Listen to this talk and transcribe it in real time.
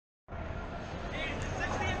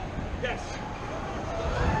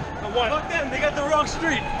one. Fuck them, they got the wrong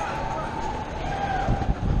street.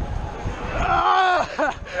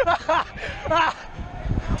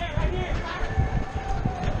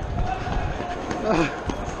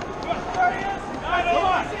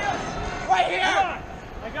 Right here!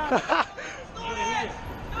 I got it.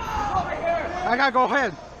 I gotta go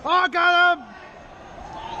ahead. Oh, I got him!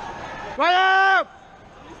 Right up!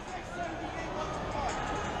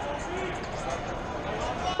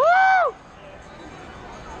 Woo!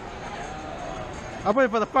 I'm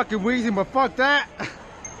waiting for the fucking wheezing, but fuck that. Hey,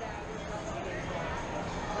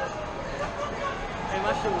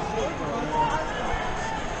 my shit was sick, bro.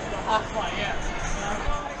 Off my ass.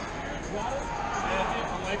 Got it?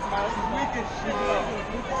 Yeah, I'm waiting for my weak as shit.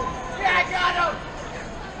 Yeah, I got him!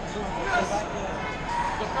 Yes!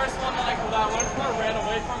 The first one that I went for ran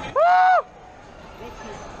away from me. Woo!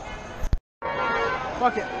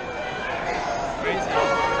 Fuck it. Crazy.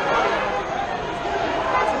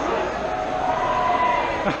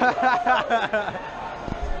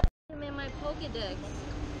 I'm in my Pokedex.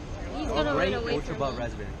 He's gonna run away from me.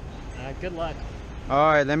 Raspberry. Good luck.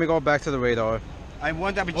 Alright, let me go back to the radar. I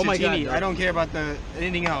want that with Oh my Dratini. God, I don't care about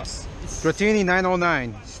anything else. Dratini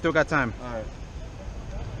 909. Still got time. Alright.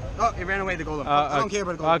 Oh, it ran away the golem. I don't care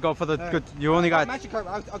about the golem. I'll go for the good. You only got. I'll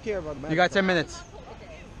care about the You got 10 minutes.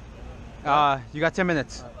 You got 10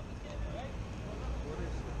 minutes.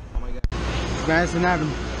 Oh my God. Madison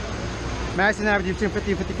Avenue. Madison Avenue, between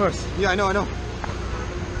 50 and 51st. Yeah, I know.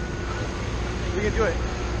 We can do it.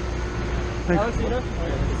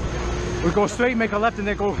 We go straight, make a left, and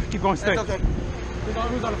then keep going straight. That's okay.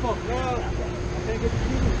 Who's on the phone? No, I can't get the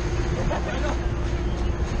key.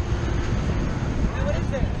 What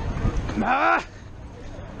is it? Ah!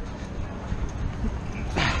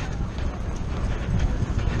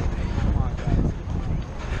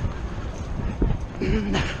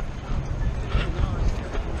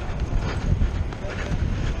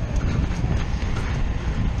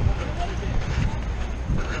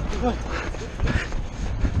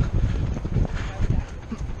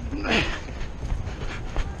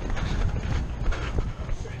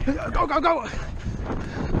 Go, go, go!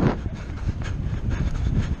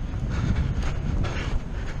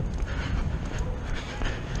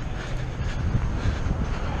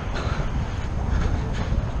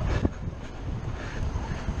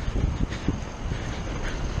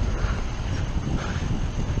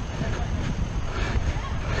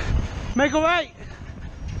 Make a right!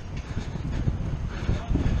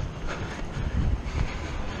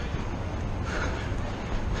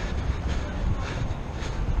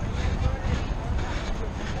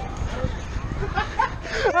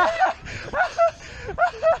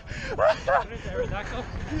 Aerodactyl?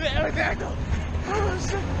 Yeah, Aerodactyl! Oh,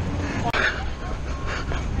 shit.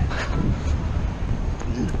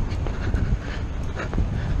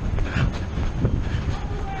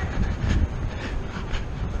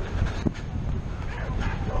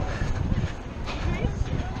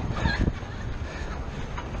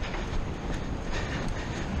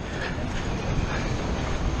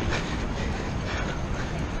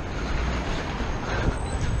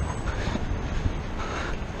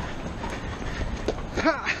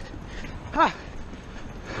 Ha! Ha!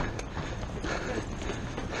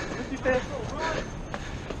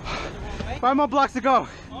 5 more blocks to go.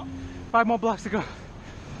 5 more blocks to go.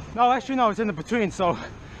 No, actually no, it's in the between, so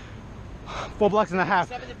 4 blocks and a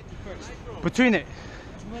half. Between it.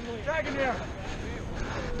 Dragonair!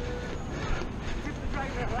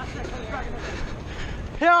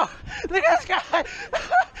 Yo, look at this guy!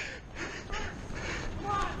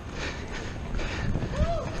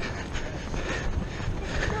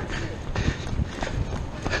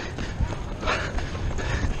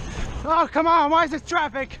 Oh, come on, why is this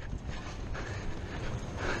traffic?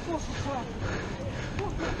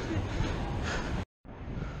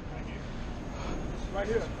 Right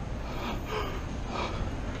here.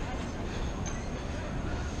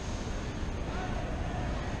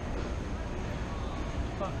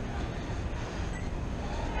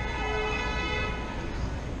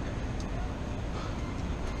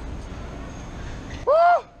 Woo!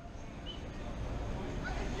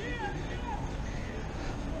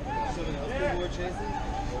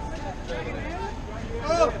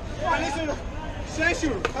 Oh, right next to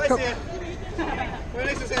Senshu. Hi, Sam. Right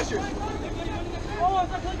next to Senshu.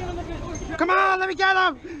 Come on, let me get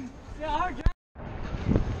him!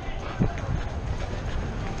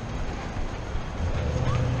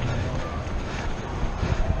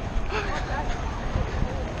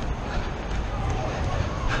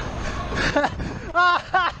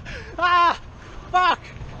 Fuck!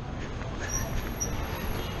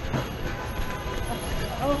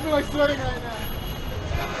 I don't feel like sweating right now.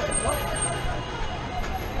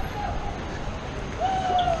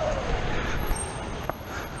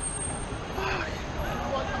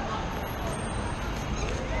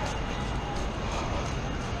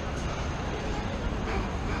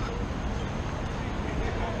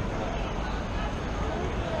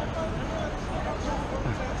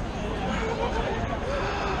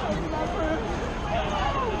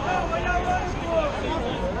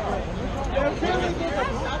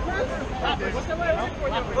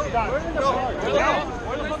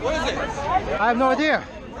 I have no idea.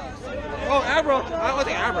 Oh, Abra. I was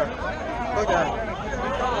thinking Abra. Okay.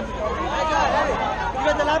 You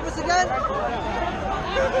got the Lapras again?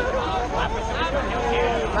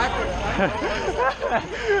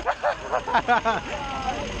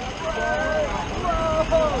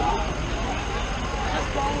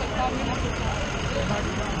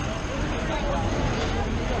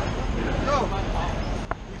 No.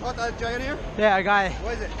 You caught that Dragonair? Yeah, I got it.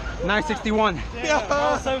 What is it? 961.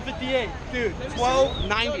 Yeah. 758. Dude,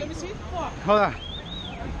 1290. Hold on.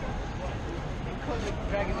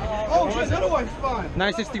 Oh, shit, another one's fun.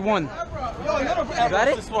 961. Yo, another one. Got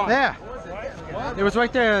it? Yeah. It was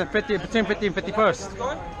right there, 50, between 50 and 51st.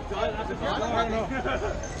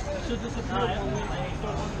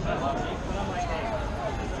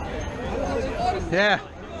 Yeah.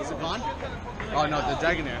 Is it gone? Oh no, the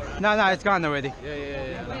Dragonair. No, it's gone already.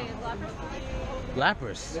 Yeah.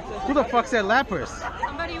 Lapras? Who the fuck said Lapras?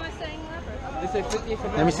 Somebody was saying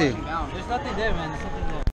leopard. Let me see. There's nothing there, man.